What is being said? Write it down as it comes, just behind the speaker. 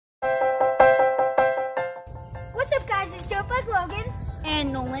What's up, guys? It's Dirtbike Logan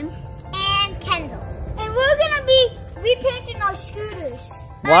and Nolan and Kendall, and we're gonna be repainting our scooters.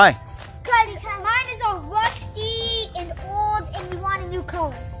 Why? Because mine is all rusty and old, and we want a new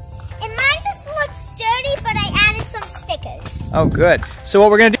color. And mine just looks dirty, but I added some stickers. Oh, good. So what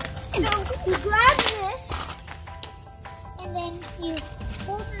we're gonna do? So you grab this, and then you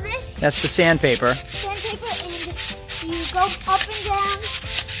hold this. That's the sandpaper. Sandpaper, and you go up and down.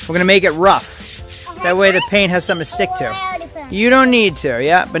 We're gonna make it rough. That way the paint has something to stick to. You don't need to,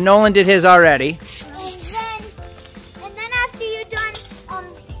 yeah. But Nolan did his already. And then after you're done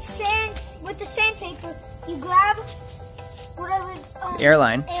sand with the sandpaper, you grab whatever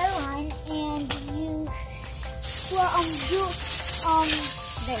airline, and you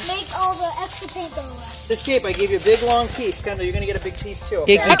make all the extra paint go away. This cape, I gave you a big long piece. Kendall, you're gonna get a big piece too.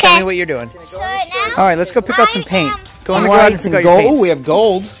 Okay, tell me what you're doing. So now, all right, let's go pick out some paint. Go in the White garage and and pick out your gold. paints. We have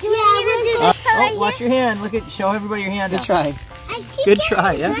gold. do we need to do this color Oh, watch your hand. Look at, show everybody your hand. Good try. Good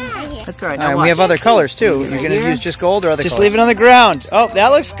try, yeah. That's all right. Now we have other colors too. You're gonna use just gold or other colors? Just leave it on the ground. Oh, that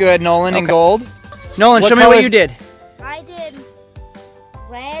looks good, Nolan, in gold. Nolan, show me what you did. I did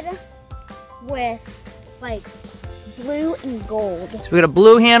red with like blue and gold. So we got a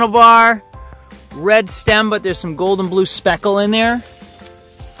blue handlebar, red stem, but there's some gold and blue speckle in there.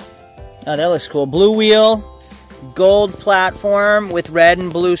 Oh, that looks cool. Blue wheel, gold platform with red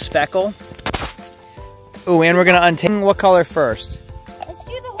and blue speckle. Oh, and we're gonna untangle. What color first? Let's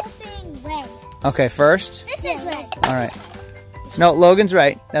do the whole thing red. Okay, first. This is red. All right. No, Logan's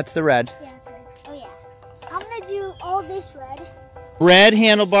right. That's the red. Yeah, that's red. Oh yeah. I'm gonna do all this red. Red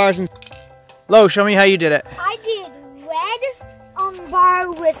handlebars and. Lo, show me how you did it. I did red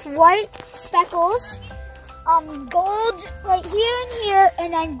bar with white speckles, gold right here and here,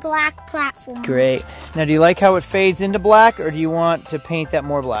 and then black platform. Great. Now, do you like how it fades into black, or do you want to paint that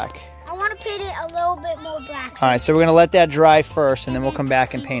more black? I want to paint it a little bit more black. All right, so we're gonna let that dry first, and then we'll come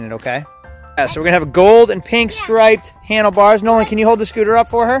back and paint it. Okay? Yeah. So we're gonna have a gold and pink striped handlebars. Nolan, can you hold the scooter up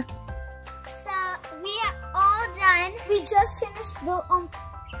for her? So we are all done. We just finished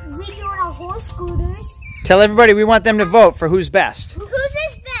redoing our whole scooters. Tell everybody we want them to vote for who's best. Whose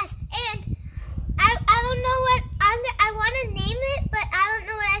is best? And I don't know what I want to name it, but I don't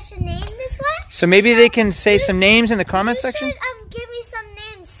know what I should name this one. So maybe they can say some names in the comment section. You should give me some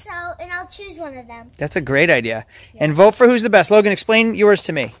names, and I'll choose one of them. That's a great idea. Yeah. And vote for who's the best. Logan, explain yours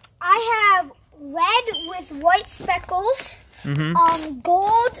to me. I have red with white speckles,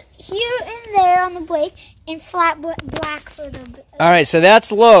 gold here and there on the brake, and flat black for the. All right, so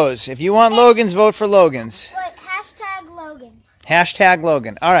that's Lowe's. If you want Logan's, vote for Logan's. But hashtag Logan. Hashtag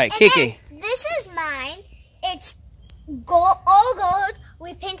Logan. All right, Kiki. This is mine. It's gold, all gold.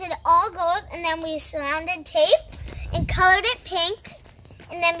 We painted it all gold, and then we surrounded tape and colored it pink.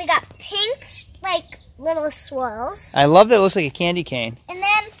 And then we got pink, like, little swirls. I love that it looks like a candy cane. And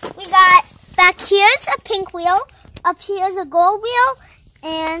then we got, back here's a pink wheel. Up here's a gold wheel.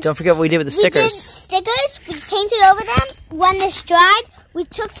 And don't forget what we did with the stickers. We did stickers. We painted over them. When this dried, we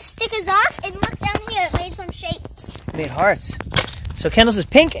took the stickers off, and look down here. It made some shapes. It made hearts. So Kendall's is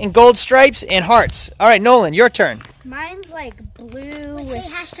pink and gold stripes and hearts. All right, Nolan, your turn. Mine's like blue. Let's say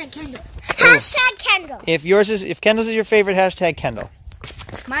hashtag Kendall. Hashtag Kendall. If Kendall's is your favorite, hashtag Kendall.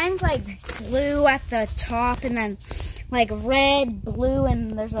 Mine's like blue at the top, and then like red, blue,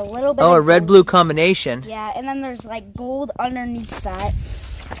 and there's a little bit. Oh, of a red-blue combination. Yeah, and then there's like gold underneath that,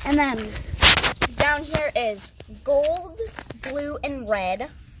 and then down here is gold, blue, and red, and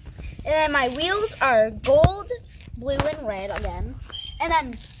then my wheels are gold, blue, and red again, and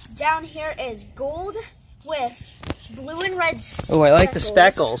then down here is gold with blue and red speckles. Oh, I like the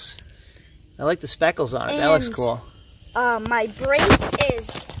speckles. I like the speckles on it. That looks cool. My brake is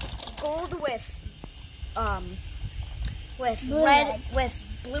gold with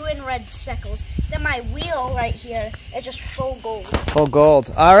blue and red speckles. Then my wheel right here is just full gold. Full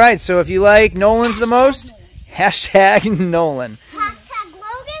gold. All right, so if you like Nolan's the most, hashtag Nolan. Hashtag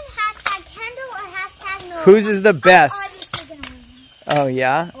Logan, hashtag Kendall, or hashtag Nolan. Whose is the best? Oh,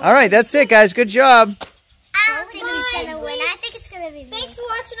 yeah? All right, that's it, guys. Good job. I don't think he's going to win. I think it's going to be me. Thanks for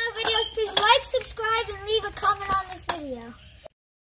watching our videos. Please like, subscribe, and leave a comment on this video.